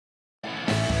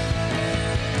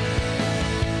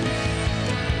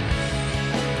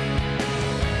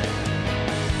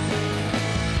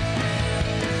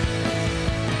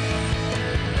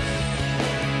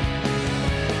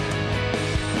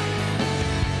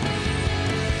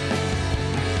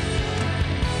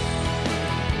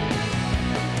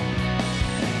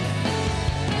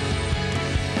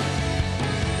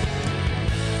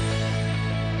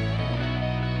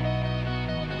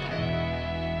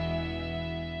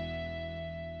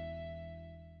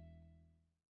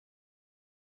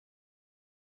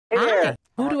Hey Hi, there.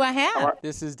 who do I have?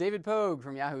 This is David Pogue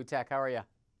from Yahoo Tech. How are you?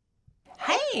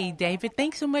 Hey, David,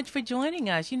 thanks so much for joining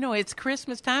us. You know, it's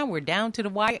Christmas time. We're down to the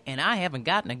wire, and I haven't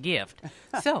gotten a gift.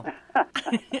 So,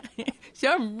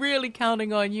 so I'm really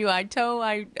counting on you. I did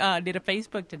a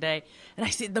Facebook today, and I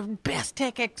said the best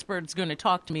tech expert is going to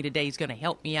talk to me today. He's going to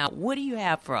help me out. What do you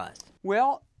have for us?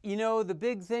 Well, you know, the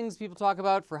big things people talk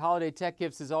about for holiday tech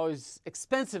gifts is always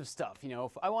expensive stuff. You know,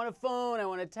 if I want a phone, I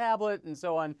want a tablet, and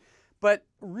so on. But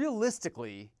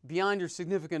realistically, beyond your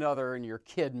significant other and your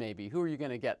kid maybe, who are you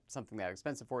going to get something that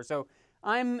expensive for? So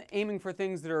I'm aiming for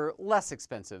things that are less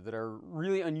expensive, that are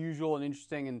really unusual and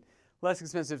interesting and less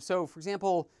expensive. So for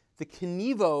example, the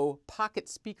Kenevo pocket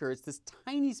speaker, it's this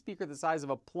tiny speaker the size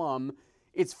of a plum.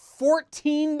 It's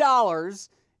 $14.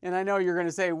 And I know you're going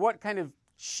to say, what kind of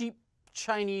cheap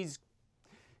Chinese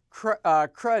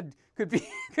crud could be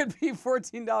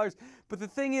 $14? But the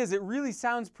thing is, it really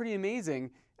sounds pretty amazing.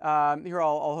 Here,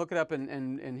 I'll hook it up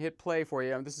and hit play for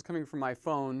you. This is coming from my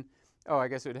phone. Oh, I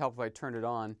guess it would help if I turned it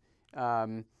on.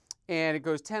 And it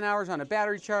goes 10 hours on a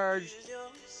battery charge.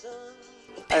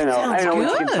 I know what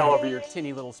you can tell over your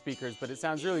tinny little speakers, but it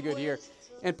sounds really good here.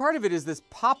 And part of it is this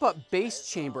pop-up bass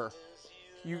chamber.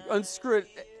 You unscrew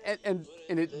it, and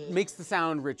it makes the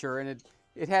sound richer, and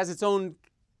it has its own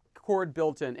cord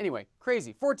built in. Anyway,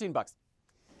 crazy, $14.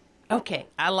 Okay,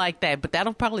 I like that, but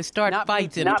that'll probably start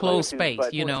fights in a closed space,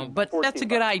 you know. But that's a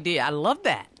good idea. I love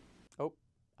that. Oh,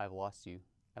 I've lost you.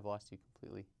 I've lost you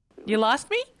completely. You lost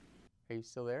me? Are you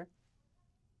still there?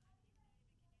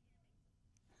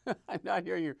 I'm not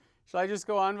hearing you. Shall I just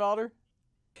go on, Valder?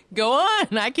 Go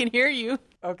on. I can hear you.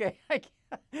 Okay.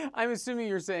 I'm assuming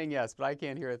you're saying yes, but I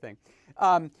can't hear a thing.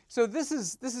 So this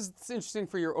is interesting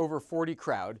for your over 40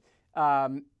 crowd.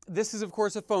 This is, of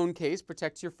course, a phone case,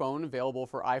 protects your phone, available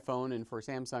for iPhone and for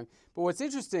Samsung. But what's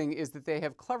interesting is that they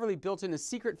have cleverly built in a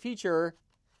secret feature,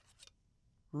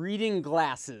 reading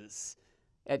glasses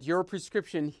at your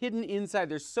prescription hidden inside.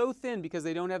 They're so thin because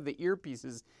they don't have the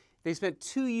earpieces. They spent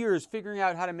 2 years figuring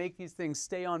out how to make these things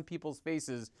stay on people's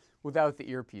faces without the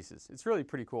earpieces. It's really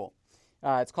pretty cool.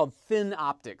 It's called Thin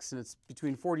Optics, and it's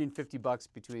between $40 and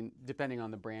 $50 depending on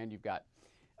the brand you've got.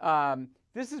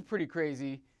 This is pretty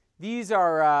crazy. These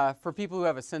are for people who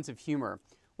have a sense of humor.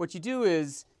 What you do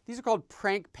is, these are called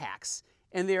prank packs,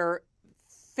 and they're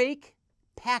fake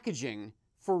packaging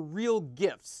for real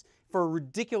gifts, for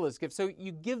ridiculous gifts. So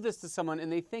you give this to someone,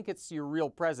 and they think it's your real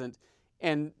present,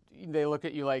 and they look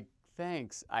at you like,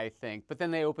 thanks, I think. But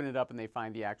then they open it up, and they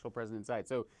find the actual present inside.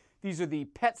 So these are the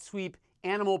Pet Sweep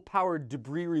animal-powered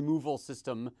debris removal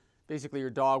system. Basically, your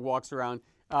dog walks around.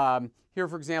 Here,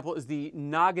 for example, is the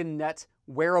Noggin Net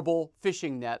wearable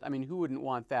fishing net. I mean, who wouldn't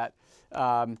want that?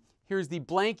 Here's the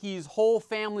Blankies Whole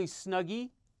Family Snuggie.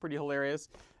 Pretty hilarious.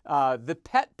 The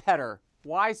Pet Petter.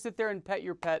 Why sit there and pet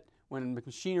your pet when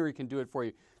machinery can do it for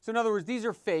you? So in other words, these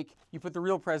are fake. You put the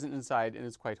real present inside, and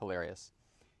it's quite hilarious.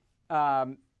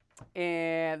 And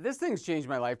this thing's changed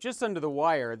my life. Just under the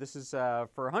wire. This is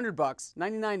for $100,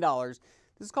 $99.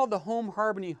 This is called the Home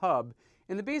Harmony Hub.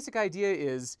 And the basic idea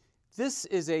is, this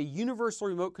is a universal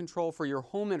remote control for your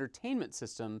home entertainment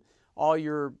system, all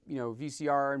your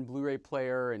VCR and Blu-ray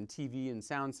player and TV and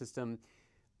sound system.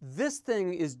 This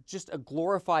thing is just a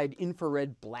glorified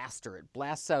infrared blaster. It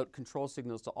blasts out control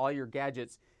signals to all your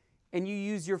gadgets, and you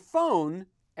use your phone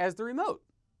as the remote.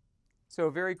 So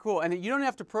very cool. And you don't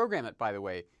have to program it, by the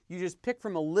way. You just pick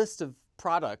from a list of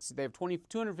products. They have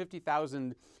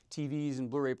 250,000 TVs and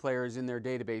Blu-ray players in their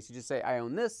database. You just say, I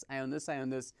own this, I own this, I own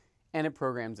this, and it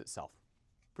programs itself.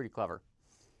 Pretty clever.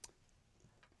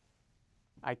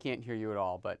 I can't hear you at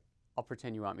all, but I'll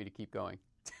pretend you want me to keep going.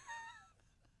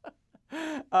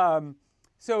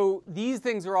 So these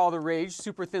things are all the rage,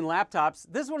 super thin laptops.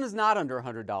 This one is not under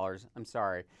 $100, I'm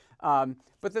sorry.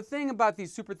 But the thing about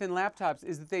these super thin laptops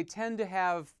is that they tend to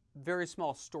have very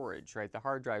small storage, right? The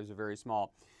hard drives are very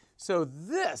small. So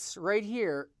this right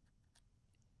here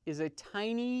is a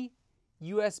tiny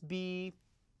USB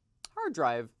hard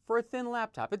drive for a thin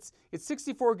laptop. It's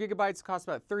 64 gigabytes, costs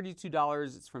about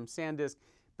 $32. It's from SanDisk.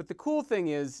 But the cool thing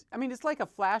is, I mean, it's like a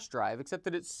flash drive, except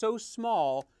that it's so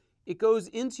small, it goes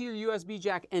into your USB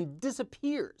jack and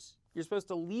disappears. You're supposed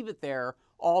to leave it there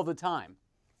all the time.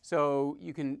 So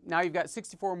now you've got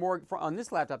 64 more on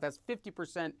this laptop. That's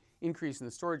 50% increase in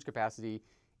the storage capacity.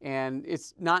 And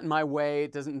it's not in my way.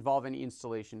 It doesn't involve any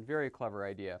installation. Very clever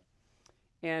idea.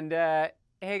 And hey,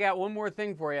 I got one more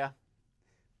thing for you.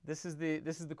 This is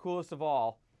the coolest of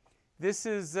all. This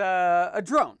is a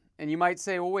drone. And you might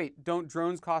say, well, wait, don't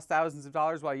drones cost thousands of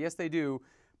dollars? Well, yes, they do.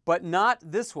 But not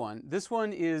this one. This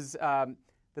one is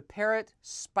the Parrot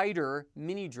Spider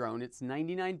mini drone. It's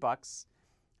 $99.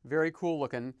 Very cool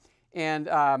looking. And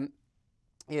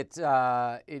it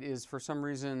is, for some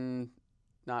reason,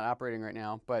 not operating right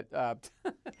now. But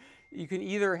you can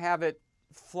either have it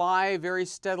fly very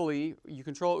steadily, you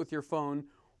control it with your phone,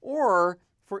 or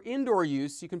for indoor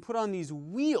use, you can put on these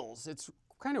wheels. It's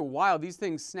kind of wild. These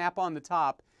things snap on the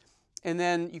top, and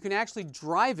then you can actually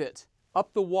drive it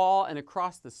up the wall and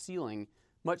across the ceiling,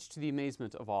 much to the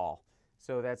amazement of all.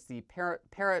 So that's the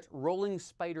Parrot Rolling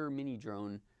Spider Mini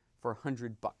Drone for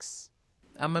 $100.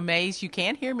 I'm amazed you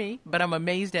can't hear me, but I'm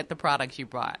amazed at the products you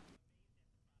brought.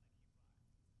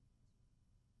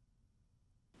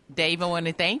 Dave, I want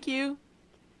to thank you.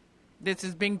 This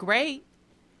has been great.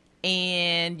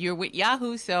 And you're with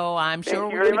Yahoo, so I'm sure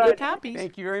we're going to get copies.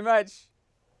 Thank you very much.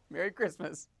 Merry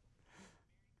Christmas.